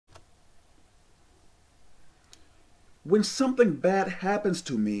When something bad happens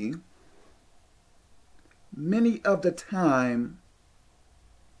to me, many of the time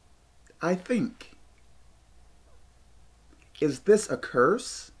I think, is this a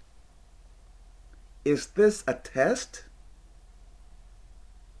curse? Is this a test?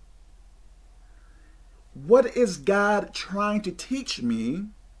 What is God trying to teach me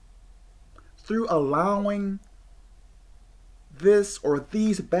through allowing this or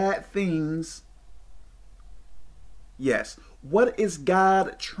these bad things? Yes, what is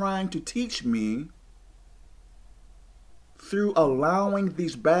God trying to teach me through allowing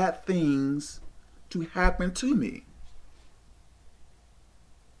these bad things to happen to me?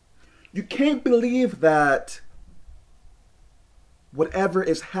 You can't believe that whatever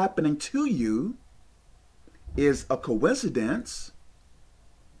is happening to you is a coincidence.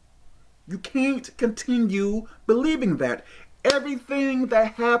 You can't continue believing that. Everything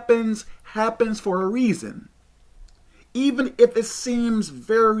that happens for a reason. Even if it seems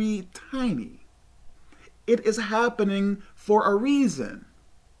very tiny, it is happening for a reason.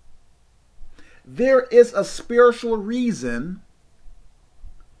 There is a spiritual reason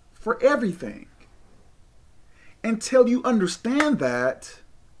for everything. Until you understand that,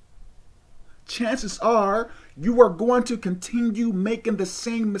 chances are you are going to continue making the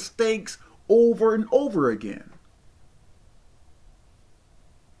same mistakes over and over again.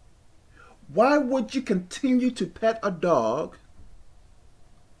 Why would you continue to pet a dog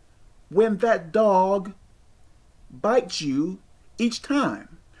when that dog bites you each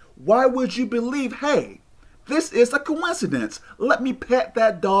time? Why would you believe, hey, this is a coincidence, let me pet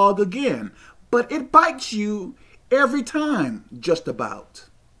that dog again? But it bites you every time, just about.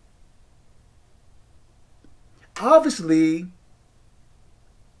 Obviously,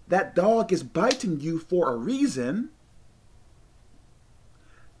 that dog is biting you for a reason.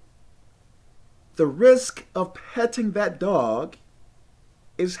 The risk of petting that dog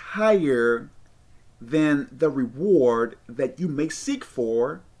is higher than the reward that you may seek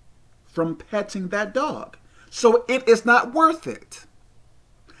for from petting that dog. So it is not worth it.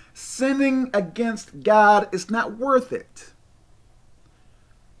 Sinning against God is not worth it,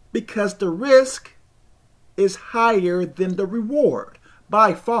 because the risk is higher than the reward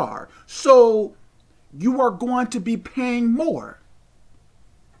by far. So you are going to be paying more.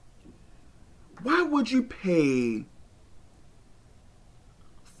 Why would you pay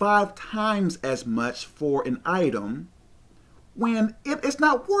 5 times as much for an item when it is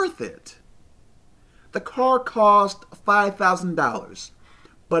not worth it? The car cost $5,000,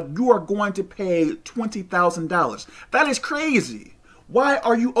 but you are going to pay $20,000. That is crazy. Why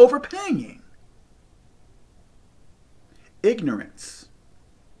are you overpaying? Ignorance.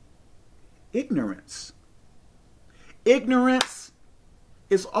 Ignorance. Ignorance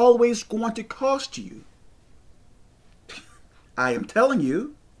is always going to cost you. I am telling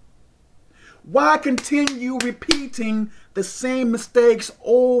you. Why continue repeating the same mistakes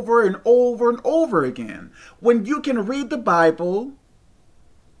over and over and over again when you can read the Bible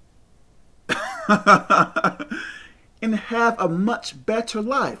and have a much better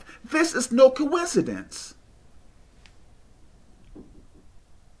life? This is no coincidence.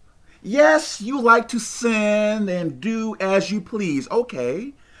 Yes, you like to sin and do as you please,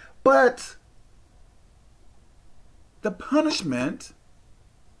 okay, but the punishment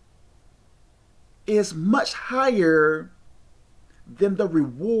is much higher than the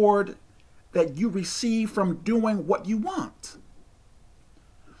reward that you receive from doing what you want.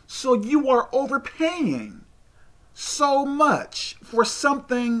 So you are overpaying so much for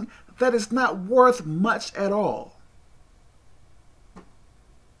something that is not worth much at all.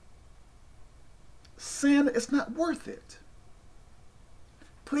 Sin is not worth it.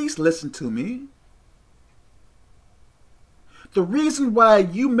 Please listen to me. The reason why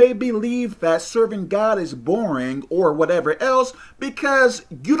you may believe that serving God is boring or whatever else, because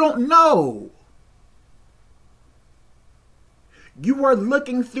you don't know. You are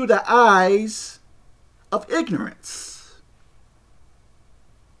looking through the eyes of ignorance.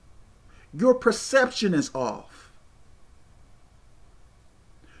 Your perception is off.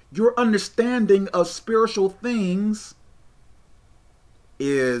 Your understanding of spiritual things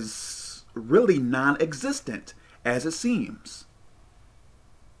is really non-existent, as it seems.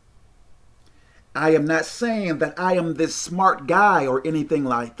 I am not saying that I am this smart guy or anything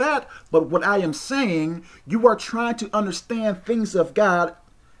like that, but what I am saying, you are trying to understand things of God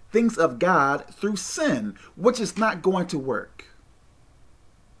through sin, which is not going to work.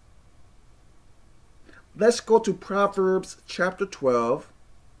 Let's go to Proverbs chapter 12,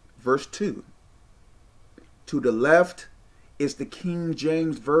 verse 2. To the left is the King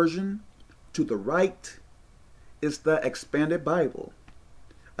James Version. To the right is the Expanded Bible.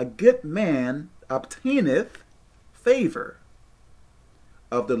 A good man obtaineth favor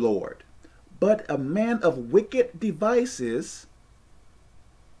of the Lord, but a man of wicked devices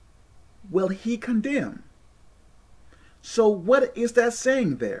will he condemn. So what is that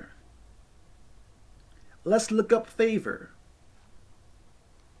saying there? Let's look up favor.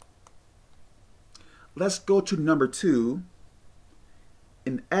 Let's go to number 2.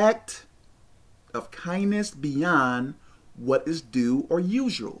 An act of kindness beyond what is due or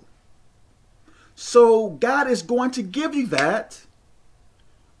usual. So God is going to give you that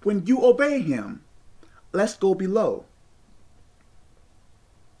when you obey him. Let's go below.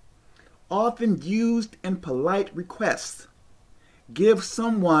 Often used in polite requests. Give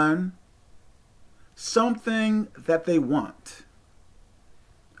someone something that they want.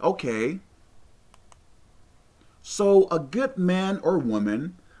 Okay. So a good man or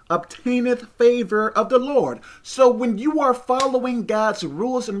woman obtaineth favor of the Lord. So when you are following God's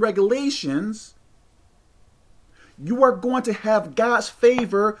rules and regulations, you are going to have God's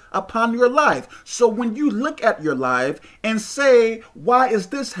favor upon your life. So when you look at your life and say, why is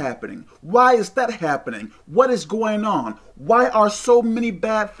this happening? Why is that happening? What is going on? Why are so many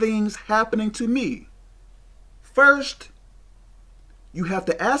bad things happening to me? First, you have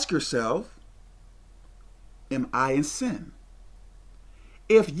to ask yourself, am I in sin?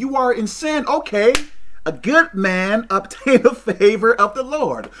 If you are in sin, okay, a good man obtaineth favor of the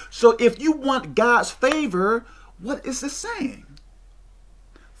Lord. So if you want God's favor, what is it saying?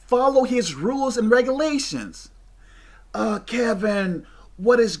 Follow his rules and regulations. Kevin,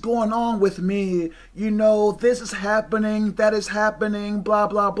 what is going on with me? You know, this is happening, that is happening, blah,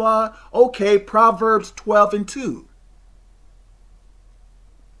 blah, blah. Okay, Proverbs 12:2.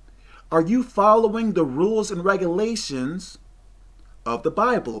 Are you following the rules and regulations of the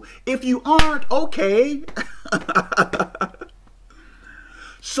Bible? If you aren't, okay.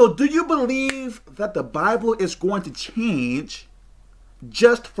 So do you believe that the Bible is going to change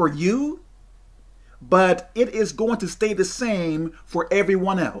just for you, but it is going to stay the same for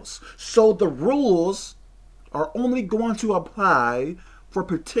everyone else? So the rules are only going to apply for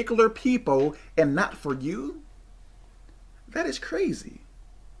particular people and not for you? That is crazy.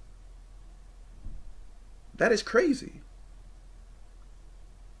 That is crazy.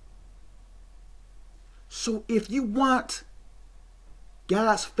 So if you want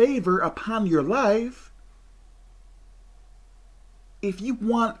God's favor upon your life, if you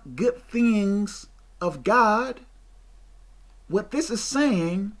want good things of God, what this is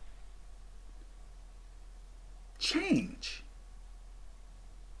saying, change.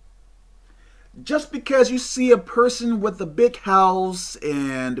 Just because you see a person with a big house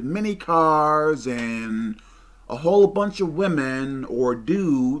and many cars and a whole bunch of women or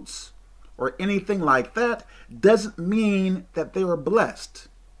dudes or anything like that doesn't mean that they are blessed.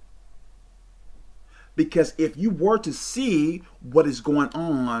 Because if you were to see what is going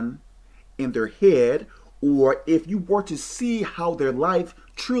on in their head, or if you were to see how their life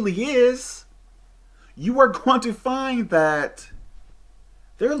truly is, you are going to find that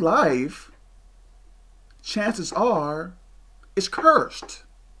their life, chances are, is cursed,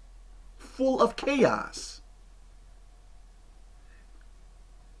 full of chaos.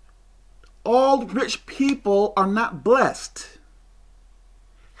 All rich people are not blessed.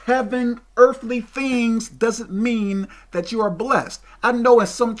 Having earthly things doesn't mean that you are blessed. I know in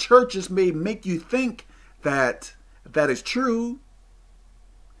some churches may make you think that that is true,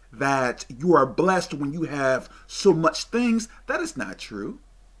 that you are blessed when you have so much things. That is not true.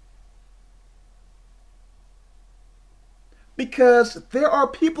 Because there are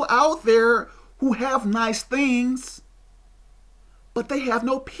people out there who have nice things, but they have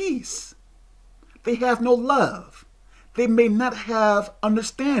no peace. They have no love. They may not have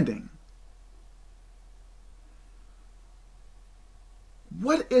understanding.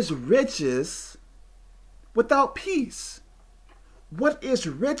 What is riches without peace? What is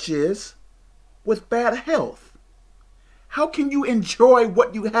riches with bad health? How can you enjoy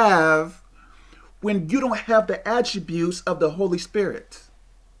what you have when you don't have the attributes of the Holy Spirit?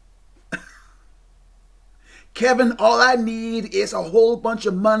 Kevin, all I need is a whole bunch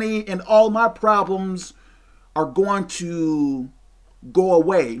of money and all my problems are going to go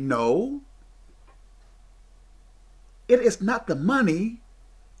away. No. It is not the money.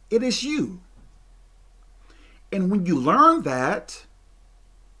 It is you. And when you learn that,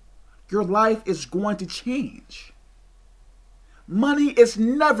 your life is going to change. Money is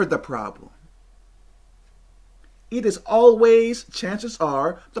never the problem. It is always, chances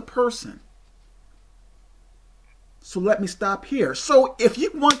are, the person. So let me stop here. So if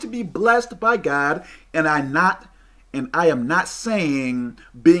you want to be blessed by God, and I am not saying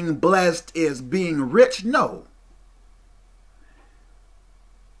being blessed is being rich. No.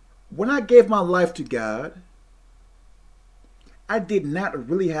 When I gave my life to God, I did not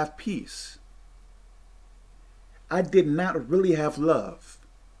really have peace. I did not really have love.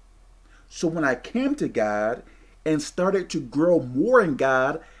 So when I came to God and started to grow more in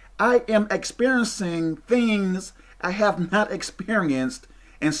God, I am experiencing things I have not experienced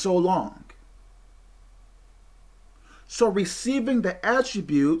in so long. So receiving the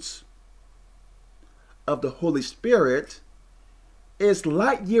attributes of the Holy Spirit is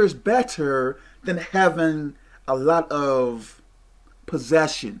light years better than having a lot of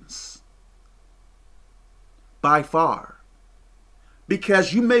possessions. By far.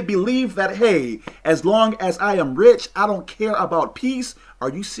 Because you may believe that, hey, as long as I am rich, I don't care about peace. Are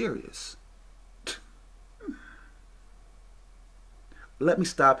you serious? Let me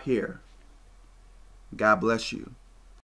stop here. God bless you.